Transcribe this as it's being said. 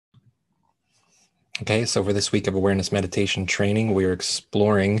Okay, so for this week of awareness meditation training, we're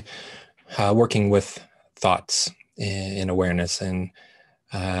exploring working with thoughts in awareness. And,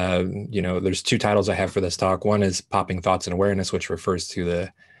 there's two titles I have for this talk. One is Popping Thoughts in Awareness, which refers to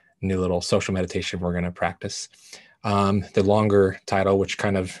the new little social meditation we're going to practice. The longer title, which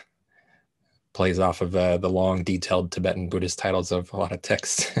kind of plays off of the long, detailed Tibetan Buddhist titles of a lot of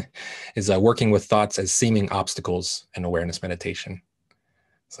texts, is Working with Thoughts as Seeming Obstacles in Awareness Meditation.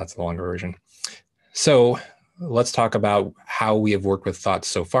 So that's the longer version. So let's talk about how we have worked with thoughts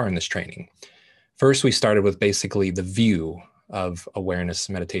so far in this training. First, we started with basically the view of awareness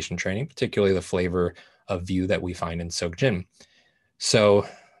meditation training, particularly the flavor of view that we find in Sogjin. So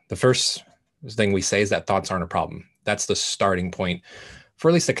the first thing we say is that thoughts aren't a problem. That's the starting point for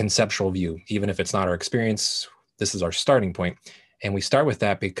at least a conceptual view. Even if it's not our experience, this is our starting point. And we start with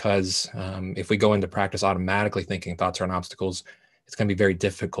that because if we go into practice automatically thinking thoughts aren't obstacles, it's going to be very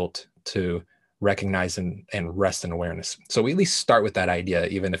difficult to recognize and rest in awareness. So we at least start with that idea,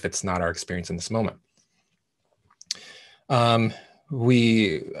 even if it's not our experience in this moment. I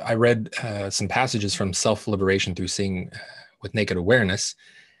read some passages from Self-Liberation Through Seeing with Naked Awareness,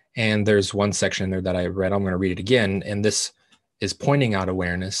 and there's one section in there that I read. I'm going to read it again, and this is pointing out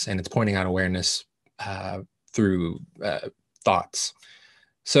awareness, and it's pointing out awareness through thoughts.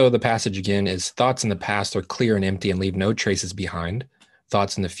 So the passage again is, thoughts in the past are clear and empty and leave no traces behind.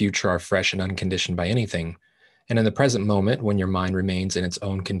 Thoughts in the future are fresh and unconditioned by anything. And in the present moment, when your mind remains in its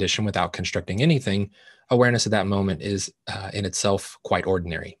own condition without constructing anything, awareness at that moment is in itself quite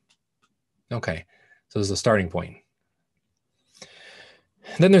ordinary. Okay, so this is a starting point.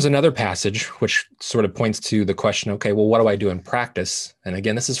 Then there's another passage which sort of points to the question, okay, well, what do I do in practice? And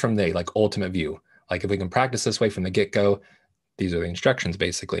again, this is from the ultimate view. Like if we can practice this way from the get-go, these are the instructions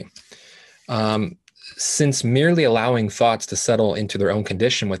basically. Since merely allowing thoughts to settle into their own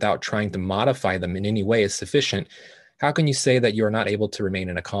condition without trying to modify them in any way is sufficient, how can you say that you are not able to remain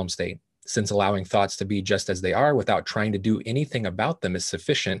in a calm state? Since allowing thoughts to be just as they are without trying to do anything about them is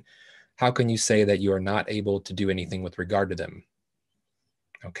sufficient, how can you say that you are not able to do anything with regard to them?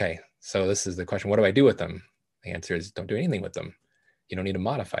 Okay, so this is the question, what do I do with them? The answer is don't do anything with them. You don't need to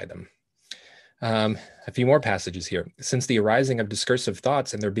modify them. A few more passages here. Since the arising of discursive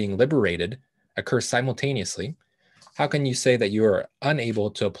thoughts and their being liberated occur simultaneously, how can you say that you are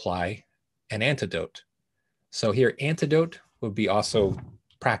unable to apply an antidote? So here, antidote would be also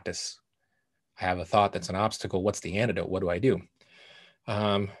practice. I have a thought that's an obstacle. What's the antidote? What do I do?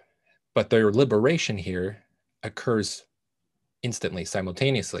 But their liberation here occurs instantly,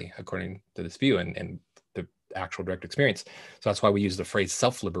 simultaneously, according to this view and the actual direct experience. So that's why we use the phrase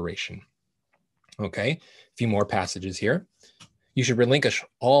self-liberation. Okay, a few more passages here. You should relinquish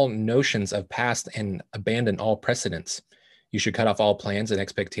all notions of past and abandon all precedents. You should cut off all plans and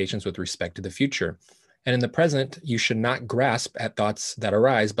expectations with respect to the future. And in the present, you should not grasp at thoughts that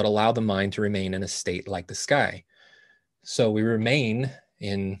arise, but allow the mind to remain in a state like the sky. So we remain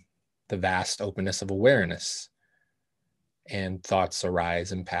in the vast openness of awareness, and thoughts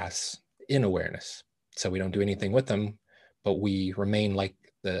arise and pass in awareness. So we don't do anything with them, but we remain like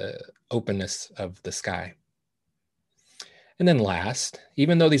the openness of the sky. And then last,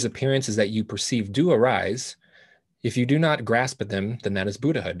 even though these appearances that you perceive do arise, if you do not grasp at them, then that is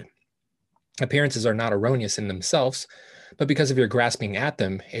Buddhahood. Appearances are not erroneous in themselves, but because of your grasping at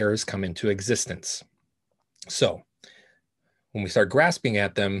them, errors come into existence. So when we start grasping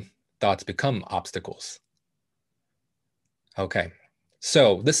at them, thoughts become obstacles. Okay,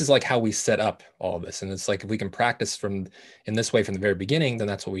 so this is like how we set up all of this. And it's like if we can practice in this way from the very beginning, then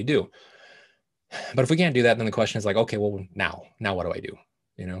that's what we do. But if we can't do that, then the question is like, okay, well, now what do I do?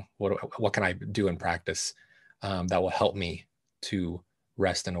 What can I do in practice that will help me to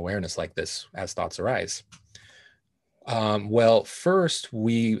rest in awareness like this as thoughts arise? Well, first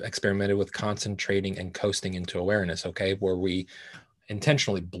we experimented with concentrating and coasting into awareness, okay, where we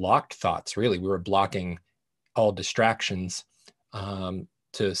intentionally blocked thoughts. Really, we were blocking all distractions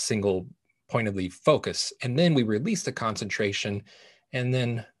to single pointedly focus. And then we released the concentration. And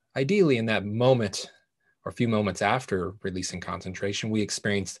then ideally in that moment or a few moments after releasing concentration, we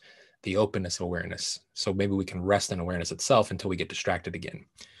experienced the openness of awareness. So maybe we can rest in awareness itself until we get distracted again.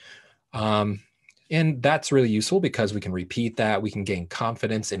 And that's really useful because we can repeat that. We can gain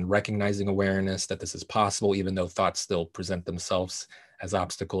confidence in recognizing awareness that this is possible, even though thoughts still present themselves as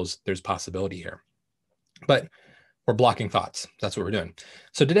obstacles. There's possibility here. But we're blocking thoughts. That's what we're doing.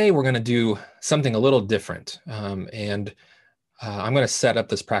 So today we're going to do something a little different. I'm going to set up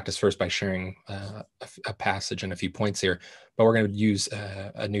this practice first by sharing a passage and a few points here. But we're going to use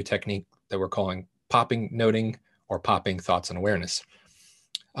a new technique that we're calling popping noting or popping thoughts and awareness.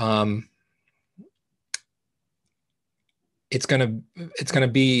 it's gonna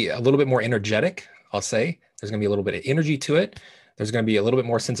be a little bit more energetic, I'll say. There's gonna be a little bit of energy to it. There's gonna be a little bit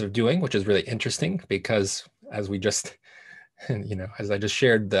more sense of doing, which is really interesting because as we just, as I just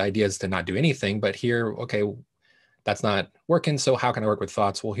shared, the idea is to not do anything, but here, okay, that's not working. So how can I work with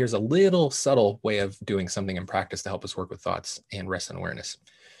thoughts? Well, here's a little subtle way of doing something in practice to help us work with thoughts and rest and awareness.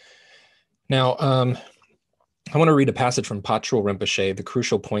 Now, I want to read a passage from Patrul Rinpoche, The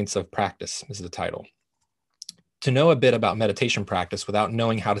Crucial Points of Practice is the title. To know a bit about meditation practice without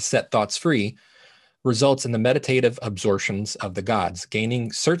knowing how to set thoughts free results in the meditative absorptions of the gods.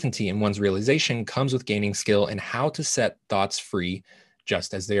 Gaining certainty in one's realization comes with gaining skill in how to set thoughts free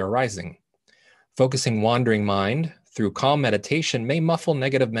just as they are arising. Focusing wandering mind through calm meditation may muffle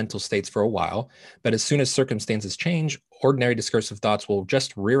negative mental states for a while, but as soon as circumstances change, ordinary discursive thoughts will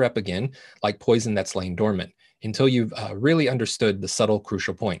just rear up again like poison that's laying dormant until you've really understood the subtle,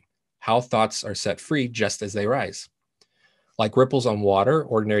 crucial point, how thoughts are set free just as they rise. Like ripples on water,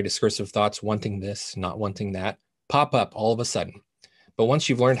 ordinary discursive thoughts wanting this, not wanting that, pop up all of a sudden. But once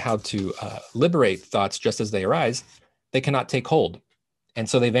you've learned how to liberate thoughts just as they arise, they cannot take hold, and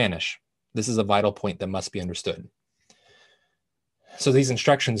so they vanish. This is a vital point that must be understood. So these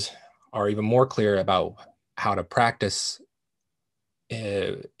instructions are even more clear about how to practice.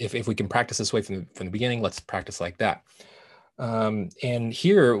 If we can practice this way from the beginning, let's practice like that. And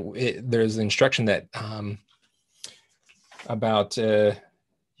here there's an instruction that about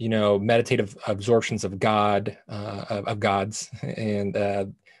meditative absorptions of God, of gods,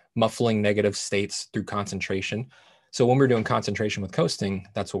 and muffling negative states through concentration. So when we're doing concentration with coasting,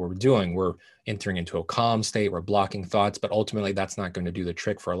 that's what we're doing. We're entering into a calm state, we're blocking thoughts, but ultimately that's not going to do the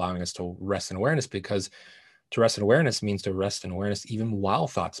trick for allowing us to rest in awareness, because to rest in awareness means to rest in awareness even while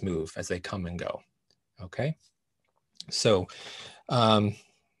thoughts move as they come and go. Okay. So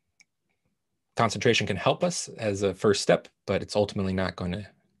concentration can help us as a first step, but it's ultimately not going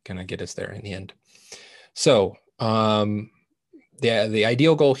to get us there in the end. So the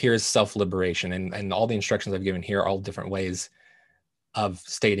ideal goal here is self-liberation, and all the instructions I've given here are all different ways of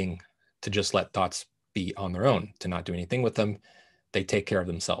stating to just let thoughts be on their own, to not do anything with them. They take care of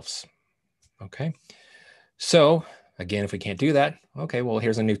themselves. Okay. So again, if we can't do that, okay, well,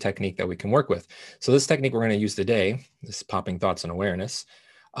 here's a new technique that we can work with. So this technique we're going to use today, this popping thoughts and awareness,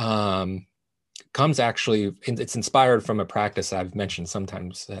 comes actually, it's inspired from a practice I've mentioned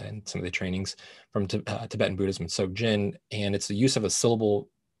sometimes in some of the trainings from Tibetan Buddhism and Dzogchen, and it's the use of a syllable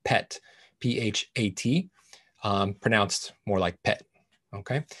pet, P-H-A-T, pronounced more like pet,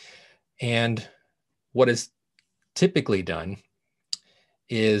 okay? And what is typically done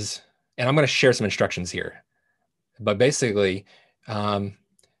is, and I'm going to share some instructions here, but basically, we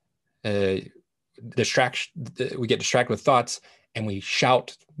get distracted with thoughts and we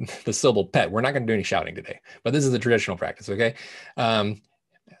shout the syllable pet. We're not going to do any shouting today, but this is the traditional practice, okay?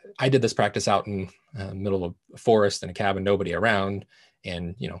 I did this practice out in the middle of a forest in a cabin, nobody around,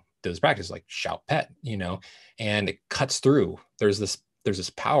 and, did this practice like shout pet, and it cuts through. There's this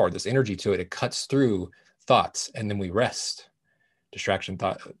power, this energy to it. It cuts through thoughts, and then we rest. Distracting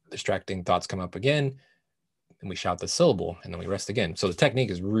thoughts come up again, and we shout the syllable, and then we rest again. So the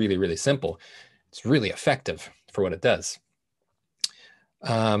technique is really, really simple. It's really effective for what it does.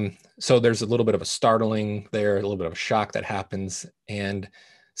 So there's a little bit of a startling there, a little bit of a shock that happens. And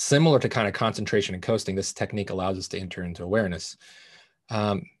similar to kind of concentration and coasting, this technique allows us to enter into awareness.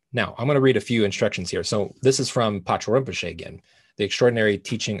 Now, I'm going to read a few instructions here. So this is from Patrul Rinpoche again, the extraordinary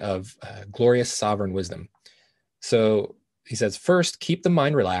teaching of glorious sovereign wisdom. So he says, first, keep the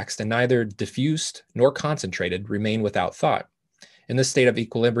mind relaxed and neither diffused nor concentrated, remain without thought. In this state of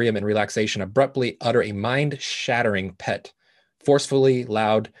equilibrium and relaxation, abruptly utter a mind-shattering pet, forcefully,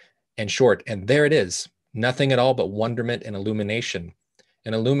 loud, and short. And there it is, nothing at all but wonderment and illumination.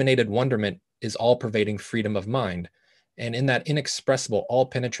 An illuminated wonderment is all-pervading freedom of mind. And in that inexpressible,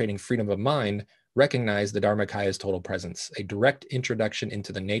 all-penetrating freedom of mind, recognize the Dharmakaya's total presence. A direct introduction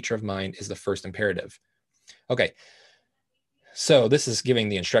into the nature of mind is the first imperative. Okay, so this is giving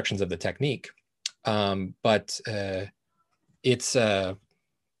the instructions of the technique, but it's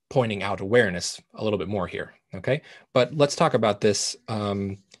pointing out awareness a little bit more here, okay? But let's talk about this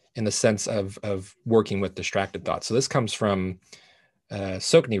in the sense of working with distracted thoughts. So this comes from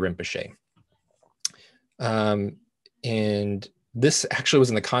Sokni Rinpoche. And this actually was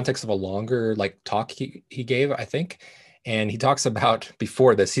in the context of a longer talk he gave, I think. And he talks about,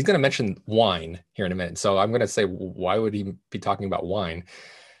 before this, he's going to mention wine here in a minute. So I'm going to say, why would he be talking about wine?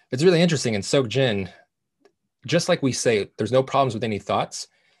 It's really interesting. In Dzogchen, just like we say, there's no problems with any thoughts.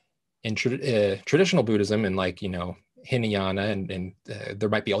 In traditional Buddhism and Hinayana, and there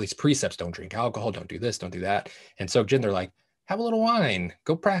might be all these precepts: don't drink alcohol, don't do this, don't do that. And Sokjin, they're like, have a little wine,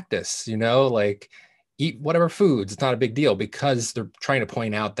 go practice, like eat whatever foods. It's not a big deal, because they're trying to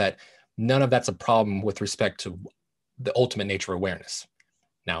point out that none of that's a problem with respect to the ultimate nature of awareness.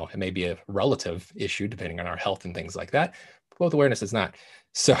 Now, it may be a relative issue depending on our health and things like that, but with awareness, it's not.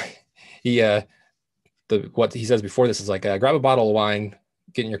 So what he says before this is like, grab a bottle of wine,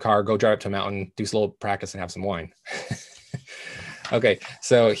 get in your car, go drive up to a mountain, do a little practice, and have some wine. Okay,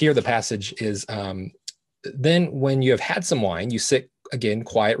 so here the passage is, then when you have had some wine, you sit again,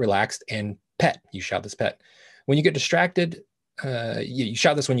 quiet, relaxed, and pet. You shout this pet. When you get distracted, you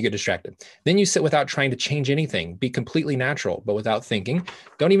shout this when you get distracted. Then you sit without trying to change anything. Be completely natural, but without thinking.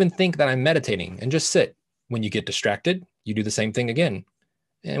 Don't even think that I'm meditating, and just sit. When you get distracted, you do the same thing again.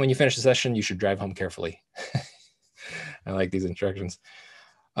 And when you finish the session, you should drive home carefully. I like these instructions.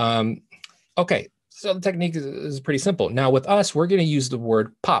 Okay, so the technique is pretty simple. Now with us, we're going to use the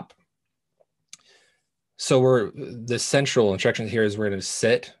word pop. So the central instruction here is we're going to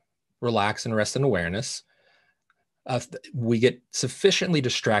sit, relax, and rest in awareness. We get sufficiently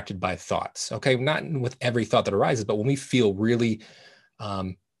distracted by thoughts. Okay, not with every thought that arises, but when we feel really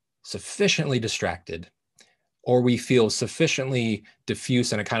sufficiently distracted, or we feel sufficiently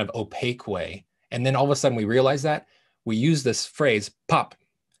diffuse in a kind of opaque way, and then all of a sudden we realize that, we use this phrase pop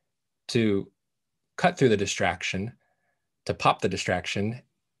to cut through the distraction, to pop the distraction,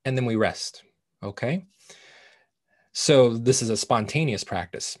 and then we rest. Okay. So this is a spontaneous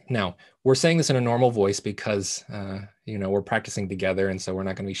practice. Now, we're saying this in a normal voice because, we're practicing together, and so we're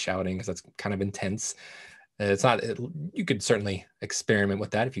not going to be shouting because that's kind of intense. You could certainly experiment with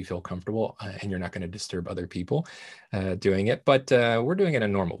that if you feel comfortable, and you're not going to disturb other people doing it, but we're doing it in a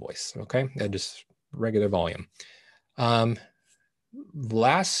normal voice, okay? Just regular volume.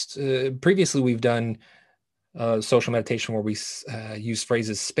 Previously, we've done social meditation where we use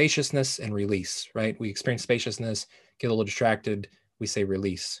phrases spaciousness and release, right? We experience spaciousness, get a little distracted, we say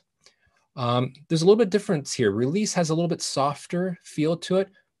release. There's a little bit difference here. Release has a little bit softer feel to it.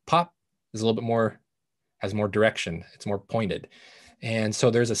 Pop is a little bit more, has more direction. It's more pointed. And so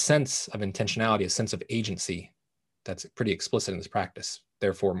there's a sense of intentionality, a sense of agency that's pretty explicit in this practice.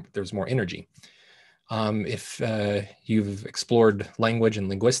 Therefore, there's more energy. If you've explored language and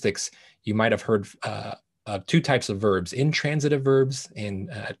linguistics, you might have heard two types of verbs: intransitive verbs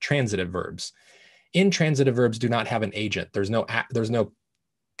and transitive verbs. Intransitive verbs do not have an agent. There's no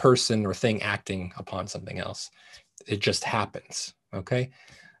person or thing acting upon something else. It just happens, okay?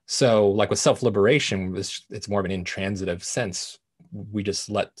 So like with self-liberation, it's more of an intransitive sense. We just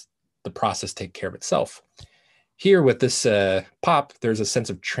let the process take care of itself. Here with this pop, there's a sense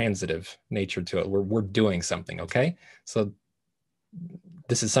of transitive nature to it. We're doing something, okay? So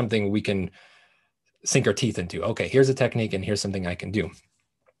this is something we can sink our teeth into. Okay, here's a technique and here's something I can do.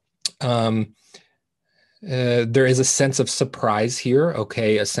 There is a sense of surprise here,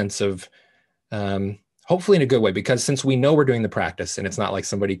 okay? A sense of, hopefully in a good way, because since we know we're doing the practice and it's not like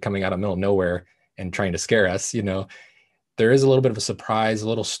somebody coming out of the middle of nowhere and trying to scare us, there is a little bit of a surprise, a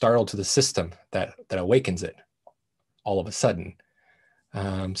little startle to the system that awakens it all of a sudden.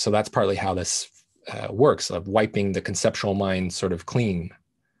 So that's partly how this works, of wiping the conceptual mind sort of clean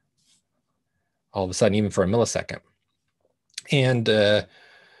all of a sudden, even for a millisecond. And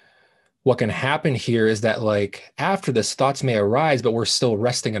what can happen here is that, like, after this, thoughts may arise, but we're still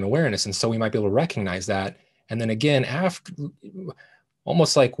resting in awareness. And so we might be able to recognize that. And then again, after,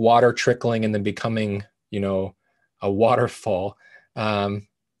 almost like water trickling and then becoming, a waterfall,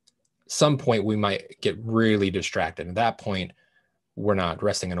 some point we might get really distracted. At that point, we're not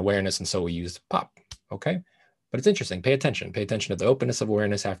resting in awareness. And so we use pop, okay? But it's interesting. Pay attention. Pay attention to the openness of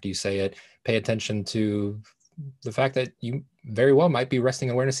awareness after you say it. Pay attention to the fact that you very well might be resting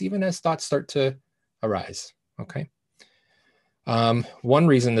in awareness even as thoughts start to arise, okay? One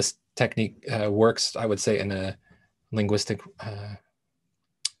reason this technique works, I would say, in a linguistic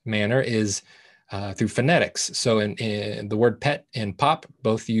manner is through phonetics. So in the word pet and pop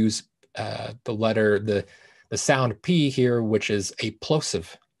both use the sound P here, which is a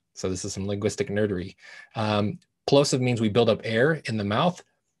plosive. So this is some linguistic nerdery. Plosive means we build up air in the mouth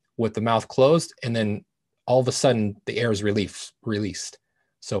with the mouth closed, and then all of a sudden the air is released.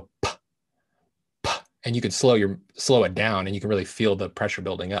 So p, p, and you can slow it down, and you can really feel the pressure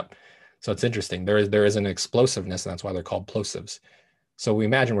building up. So it's interesting. There is an explosiveness, and that's why they're called plosives. So we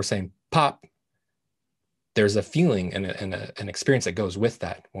imagine we're saying pop. There's a feeling and an experience that goes with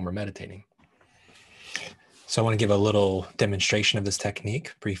that when we're meditating. So I want to give a little demonstration of this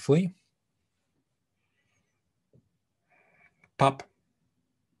technique briefly. Pop.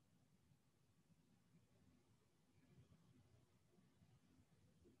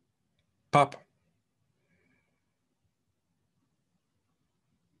 Pop.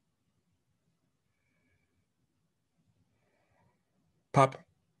 Pop.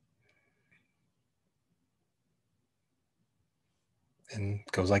 And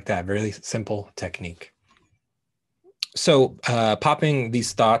goes like that. Very simple technique. So popping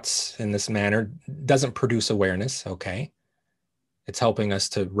these thoughts in this manner doesn't produce awareness, okay? It's helping us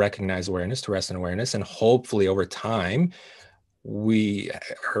to recognize awareness, to rest in awareness, and hopefully over time, we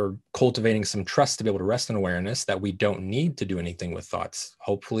are cultivating some trust to be able to rest in awareness that we don't need to do anything with thoughts.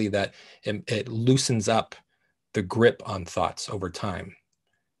 Hopefully that it loosens up the grip on thoughts over time,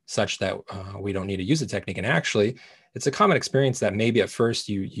 such that we don't need to use the technique. And actually, it's a common experience that maybe at first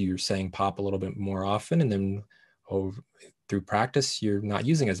you're saying pop a little bit more often, and then through practice, you're not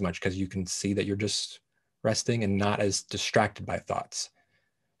using as much because you can see that you're just resting and not as distracted by thoughts.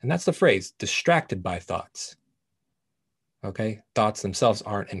 And that's the phrase, distracted by thoughts. Okay, thoughts themselves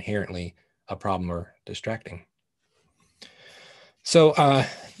aren't inherently a problem or distracting. So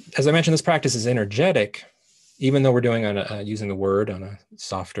as I mentioned, this practice is energetic, even though we're doing on using the word on a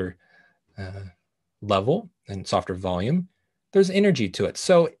softer level and softer volume, there's energy to it.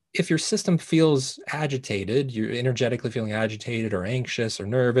 So if your system feels agitated, you're energetically feeling agitated or anxious or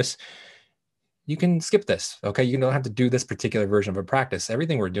nervous, you can skip this, okay? You don't have to do this particular version of a practice.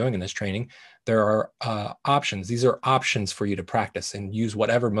 Everything we're doing in this training, there are options. These are options for you to practice and use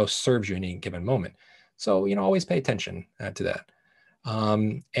whatever most serves you in any given moment. So, always pay attention to that.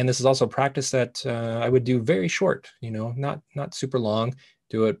 And this is also a practice that I would do very short, not super long.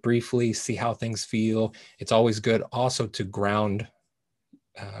 Do it briefly, see how things feel. It's always good also to ground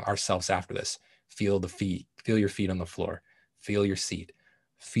ourselves after this. Feel the feet, feel your feet on the floor, feel your seat,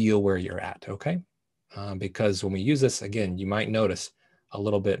 feel where you're at, okay? Because when we use this, again, you might notice a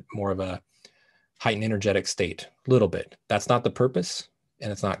little bit more of a heightened energetic state, a little bit. That's not the purpose,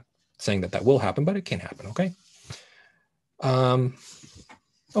 and it's not saying that will happen, but it can happen, okay?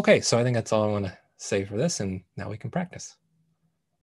 Okay, so I think that's all I want to say for this, and now we can practice.